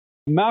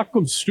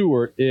Malcolm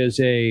Stewart is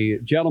a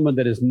gentleman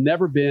that has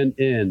never been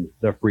in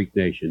the Freak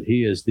Nation.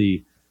 He is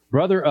the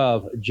brother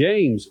of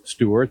James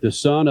Stewart, the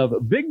son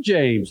of Big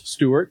James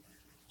Stewart,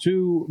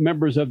 two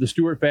members of the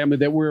Stewart family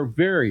that we're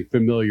very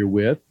familiar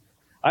with.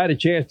 I had a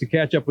chance to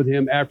catch up with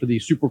him after the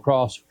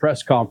Supercross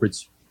press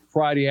conference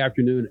Friday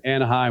afternoon.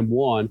 Anaheim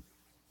won.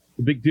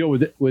 The big deal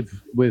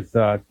with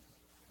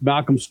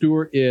Malcolm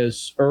Stewart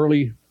is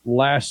early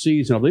last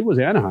season, I believe it was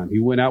Anaheim. He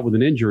went out with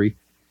an injury,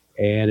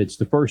 and it's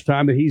the first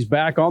time that he's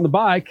back on the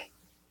bike,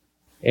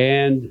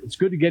 and it's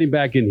good to get him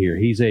back in here.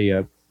 He's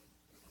a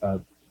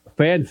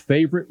fan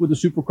favorite with the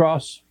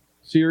Supercross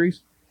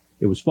series.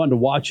 It was fun to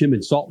watch him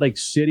in Salt Lake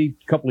City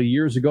a couple of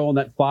years ago on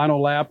that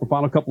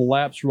final couple of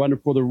laps running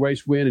for the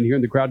race win and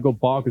hearing the crowd go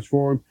bonkers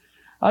for him.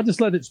 I'll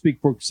just let it speak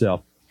for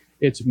itself.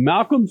 It's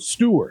Malcolm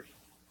Stewart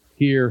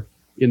here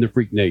in the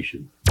Freak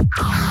Nation.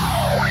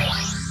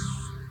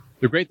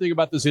 The great thing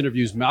about this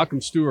interview is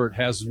Malcolm Stewart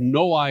has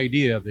no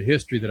idea of the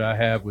history that I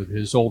have with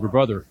his older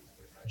brother,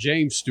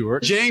 James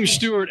Stewart. James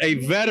Stewart, a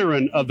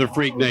veteran of the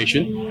Freak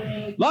Nation.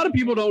 A lot of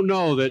people don't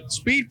know that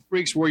Speed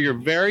Freaks were your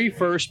very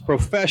first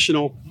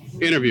professional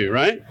interview,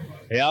 right?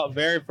 Yeah,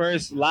 very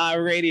first live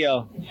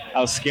radio.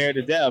 I was scared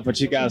to death, but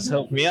you guys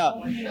helped me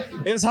out.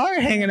 It was hard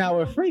hanging out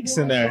with freaks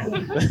in there.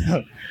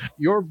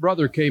 Your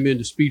brother came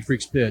into Speed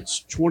Freaks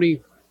pits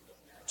 23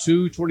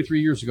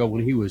 years ago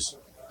when he was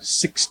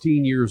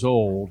 16 years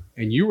old,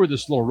 and you were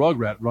this little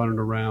rugrat running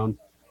around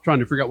trying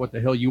to figure out what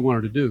the hell you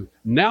wanted to do.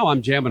 Now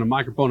I'm jamming a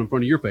microphone in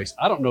front of your face.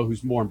 I don't know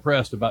who's more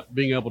impressed about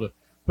being able to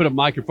put a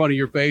mic in front of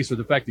your face or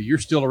the fact that you're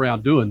still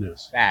around doing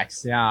this.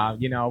 Facts. Yeah.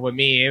 With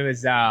me, it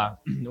was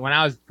when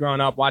I was growing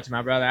up watching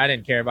my brother, I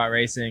didn't care about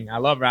racing. I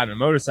love riding a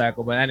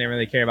motorcycle, but I didn't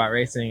really care about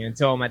racing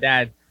until my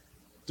dad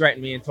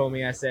threatened me and told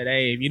me, I said,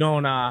 hey, if you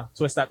don't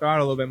twist that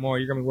throttle a little bit more,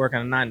 you're going to be working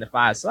a 9 to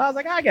 5. So I was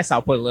like, I guess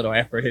I'll put a little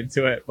effort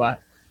into it.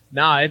 But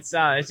no, it's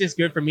just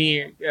good for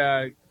me.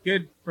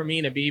 Good for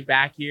me to be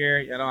back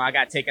here. I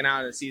got taken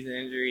out of the season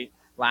injury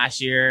last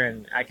year,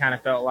 and I kind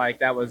of felt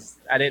like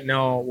I didn't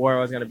know where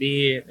I was going to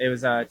be. It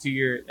was a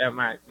 2-year,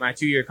 my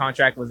 2-year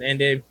contract was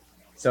ended.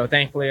 So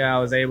thankfully I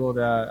was able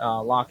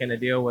to lock in a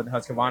deal with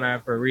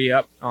Husqvarna for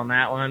re-up on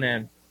that one.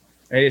 And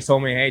they just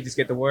told me, hey, just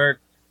get to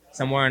work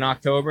somewhere in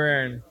October.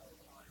 And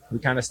we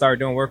kind of started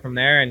doing work from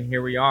there, and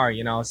here we are,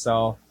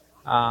 So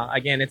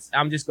again,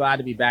 I'm just glad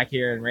to be back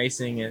here and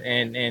racing.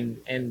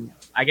 And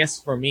I guess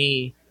for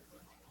me,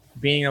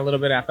 being I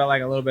felt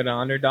like a little bit of an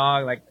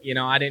underdog. Like,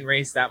 I didn't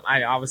race that.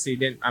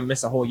 I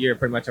missed a whole year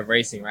pretty much of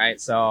racing, right?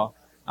 So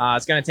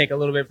it's going to take a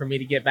little bit for me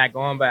to get back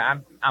going, but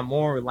I'm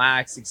more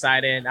relaxed,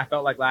 excited. I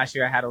felt like last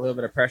year I had a little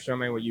bit of pressure on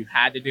me where you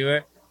had to do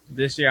it.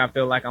 This year I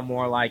feel like I'm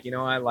more like,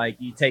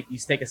 you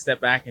take a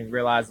step back and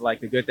realize like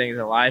the good things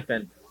in life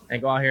and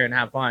go out here and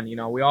have fun.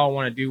 We all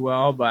want to do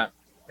well, but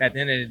at the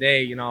end of the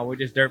day, we're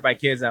just dirt bike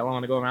kids that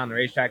want to go around the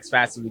racetrack as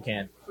fast as we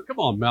can. But come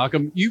on,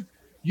 Malcolm.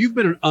 You've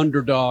been an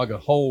underdog a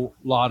whole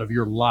lot of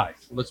your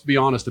life. Let's be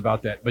honest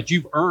about that. But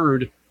you've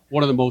earned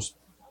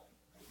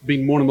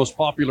being one of the most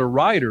popular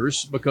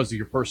riders because of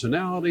your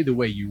personality, the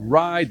way you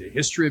ride, the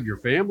history of your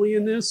family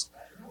in this.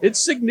 It's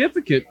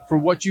significant for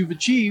what you've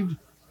achieved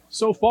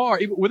so far,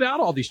 even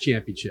without all these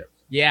championships.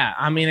 Yeah,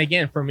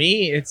 again, for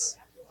me, it's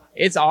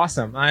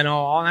awesome. I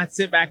know I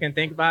sit back and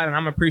think about it, and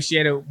I'm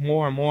appreciate it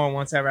more and more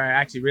once ever I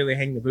actually really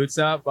hang the boots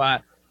up.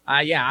 But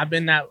I've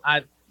been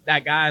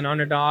that guy, an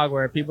underdog,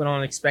 where people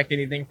don't expect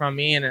anything from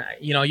me. And,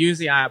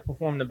 usually I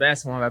perform the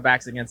best when my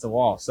back's against the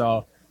wall.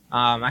 So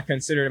I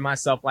consider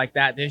myself like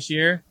that this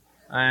year.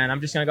 And I'm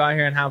just going to go out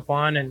here and have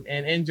fun and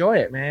enjoy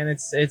it, man.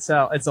 It's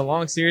a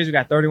long series. We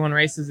got 31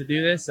 races to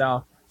do this.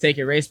 So take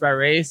it race by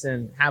race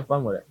and have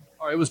fun with it.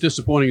 All right, it was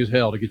disappointing as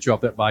hell to get you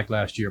off that bike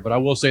last year. But I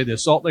will say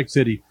this, Salt Lake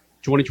City,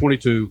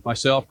 2022,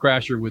 myself,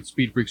 Crasher with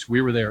Speed Freaks, we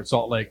were there at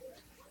Salt Lake.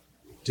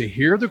 To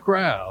hear the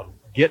crowd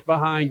get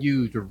behind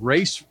you, to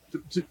race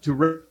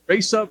to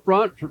race up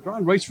front, to try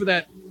and race for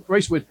that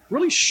race with,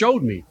 really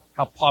showed me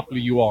how popular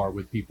you are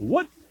with people.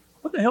 What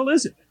the hell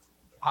is it?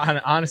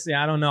 Honestly,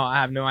 I don't know.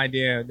 I have no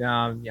idea.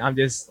 I'm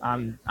just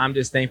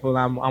thankful.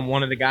 I'm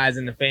one of the guys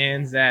in the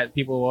fans that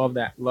people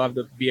love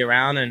to be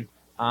around,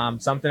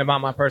 and something about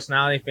my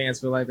personality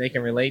fans feel like they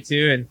can relate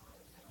to, and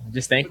I'm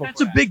just thankful. But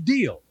that's a big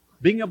deal,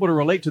 being able to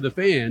relate to the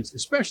fans,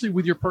 especially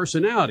with your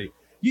personality.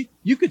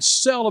 You could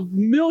sell 1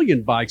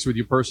 million bikes with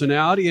your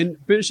personality and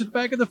finish at the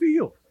back of the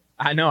field.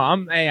 I know. I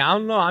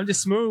don't know. I'm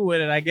just smooth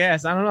with it, I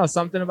guess. I don't know.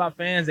 Something about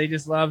fans. They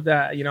just love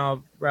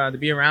to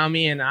be around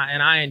me, and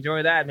I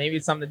enjoy that. Maybe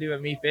it's something to do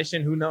with me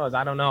fishing. Who knows?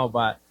 I don't know.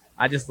 But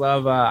I just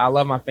love I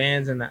love my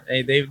fans, and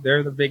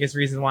they're the biggest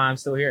reason why I'm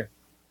still here.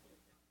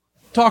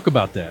 Talk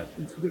about that.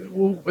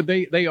 Well,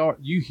 they are.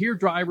 You hear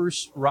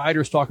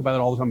riders talk about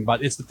it all the time.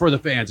 About it's for the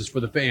fans. It's for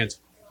the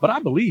fans. But I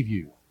believe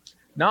you.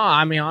 No,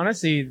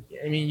 honestly,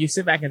 you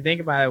sit back and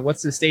think about it.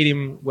 What's the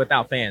stadium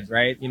without fans,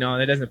 right?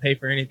 It doesn't pay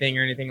for anything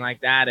or anything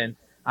like that. And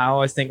I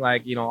always think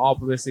like, all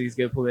publicity is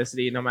good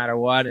publicity no matter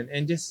what.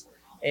 And just,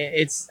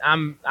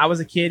 I was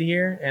a kid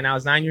here, and I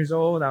was 9 years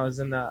old. I was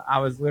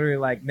literally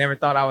like never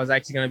thought I was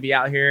actually going to be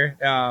out here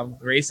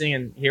racing,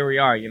 and here we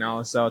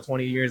are, so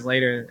 20 years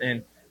later.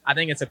 And I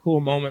think it's a cool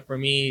moment for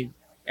me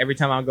every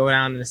time I go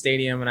down in the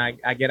stadium and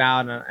I get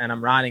out and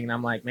I'm riding, and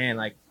I'm like, man,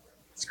 like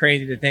it's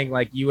crazy to think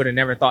like you would have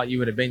never thought you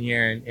would have been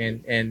here,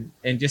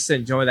 and just to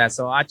enjoy that.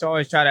 So I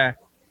always try to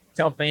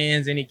tell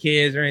fans, any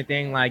kids or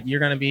anything, like you're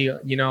going to be,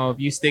 if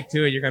you stick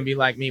to it, you're going to be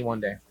like me one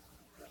day.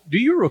 Do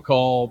you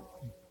recall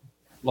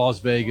Las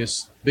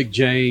Vegas, Big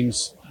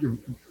James, your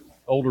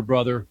older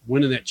brother,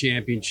 winning that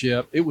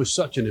championship? It was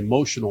such an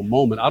emotional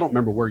moment. I don't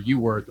remember where you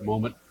were at the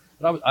moment,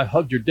 but I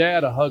hugged your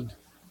dad. I hugged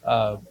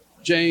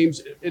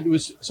James. It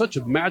was such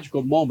a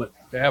magical moment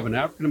to have an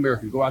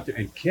African-American go out there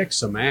and kick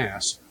some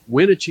ass,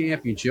 win a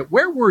championship.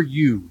 Where were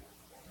you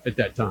at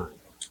that time?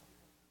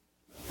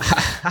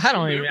 I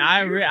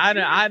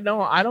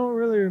don't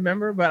really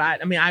remember, but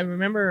I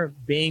remember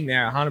being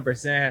there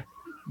 100%.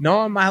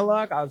 Knowing my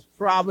luck, I was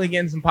probably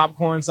getting some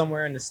popcorn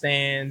somewhere in the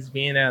stands,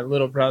 being a young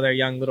little brother.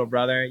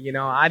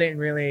 I didn't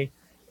really,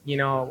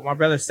 my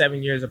brother's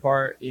 7 years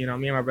apart. Me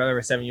and my brother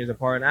were 7 years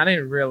apart, and I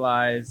didn't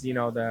realize,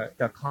 the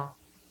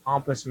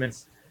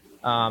accomplishments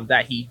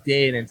that he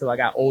did until I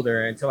got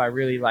older, until I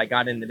really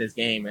got into this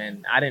game,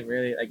 and I didn't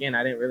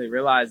really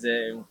realize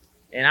it,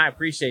 and I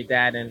appreciate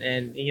that.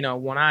 And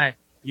when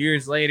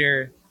years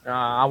later,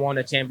 I won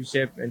a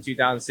championship in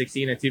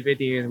 2016 at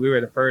 250, and we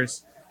were the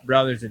first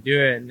brothers to do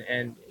it,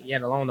 and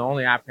yet alone the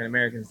only African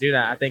Americans do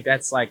that. I think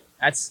that's a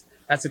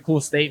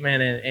cool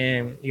statement,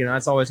 and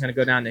that's always going to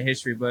go down in the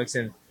history books,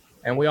 and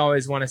we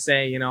always want to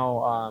say,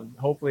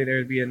 hopefully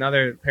there'd be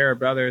another pair of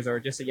brothers,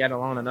 or just yet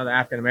alone another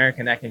African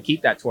American that can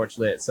keep that torch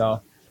lit.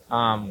 So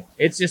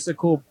it's just a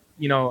cool,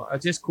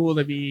 it's just cool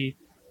to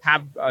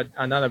have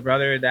another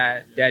brother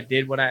that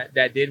did what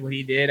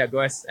he did. I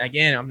guess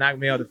again, I'm not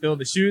gonna be able to fill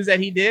the shoes that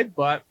he did,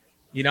 but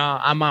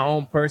I'm my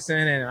own person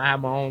and I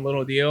have my own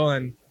little deal,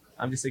 and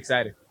I'm just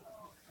excited.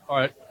 All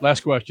right,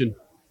 last question.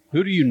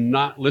 Who do you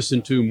not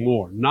listen to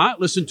more? Not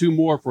listen to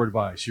more for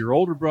advice, your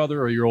older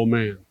brother or your old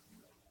man?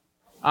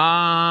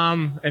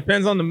 It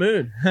depends on the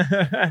mood.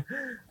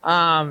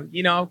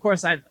 Of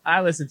course I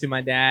listen to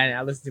my dad,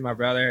 I listen to my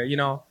brother. They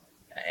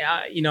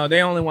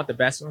only want the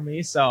best for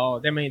me. So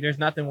there's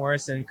nothing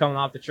worse than coming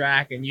off the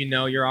track and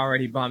you're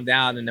already bummed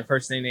out, and the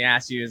first thing they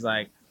ask you is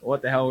like,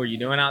 what the hell were you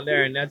doing out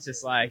there? And that's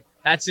just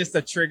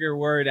a trigger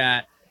word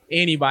at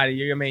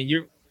anybody.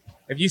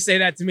 If you say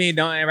that to me,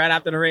 don't right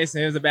after the race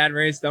and it was a bad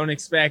race, don't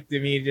expect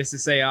me just to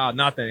say, oh,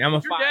 nothing. Your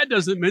dad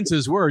doesn't mince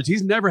his words.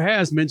 He's never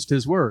has minced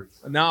his words.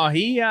 No,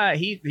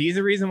 he's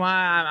the reason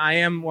why I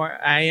am where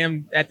I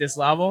am at this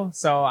level.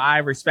 So I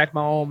respect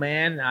my old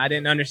man. I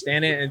didn't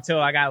understand it until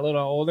I got a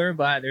little older,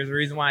 but there's a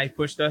reason why he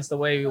pushed us the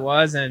way he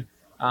was. And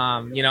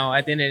at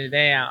the end of the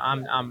day,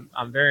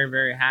 I'm very,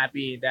 very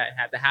happy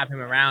that to have him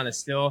around, and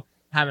still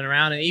having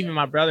around, and even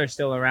my brother's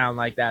still around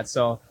like that.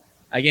 So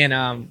again,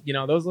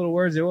 those little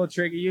words, it will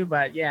trigger you,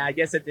 but yeah, I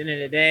guess at the end of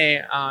the day,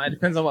 it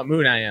depends on what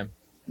mood I am.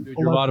 Dude,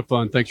 you're a lot of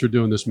fun. Thanks for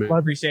doing this, man. Well, I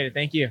appreciate it.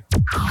 Thank you.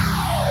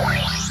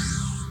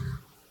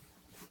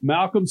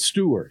 Malcolm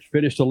Stewart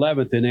finished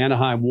 11th in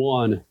Anaheim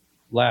 1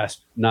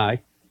 last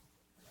night,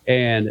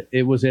 and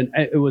it was an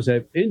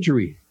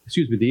injury.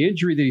 Excuse me, the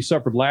injury that he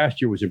suffered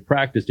last year was in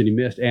practice, and he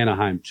missed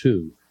Anaheim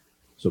 2.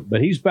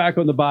 But he's back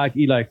on the bike.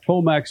 Eli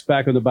Tomac's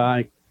back on the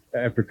bike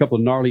after a couple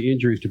of gnarly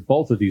injuries to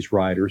both of these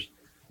riders,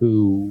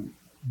 who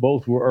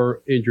both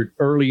were injured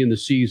early in the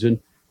season.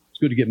 It's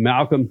good to get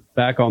Malcolm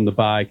back on the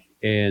bike,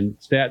 and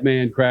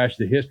Statman crashed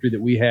the history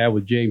that we have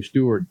with James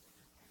Stewart.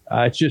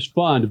 It's just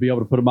fun to be able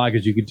to put a mic,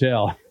 as you can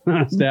tell,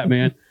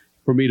 Statman,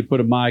 for me to put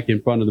a mic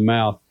in front of the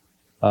mouth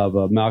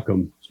of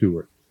Malcolm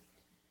Stewart.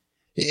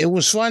 It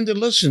was fun to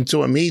listen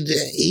to him.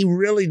 He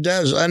really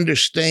does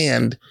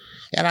understand,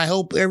 and I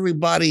hope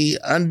everybody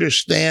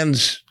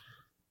understands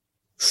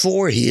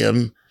for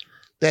him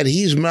that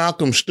he's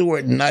Malcolm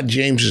Stewart and not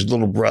James's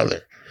little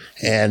brother.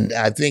 And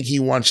I think he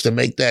wants to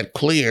make that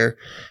clear.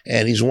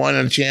 And he's won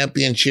a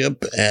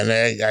championship. And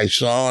I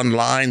saw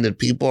online that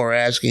people are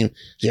asking, does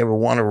he ever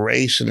want to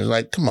race? And it's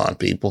like, come on,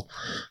 people.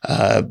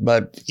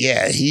 But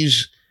yeah,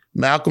 he's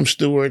Malcolm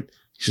Stewart.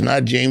 He's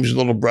not James's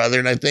little brother.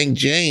 And I think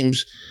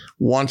James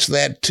wants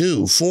that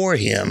too, for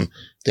him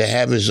to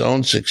have his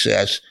own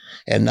success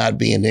and not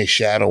be in his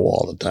shadow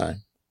all the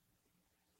time.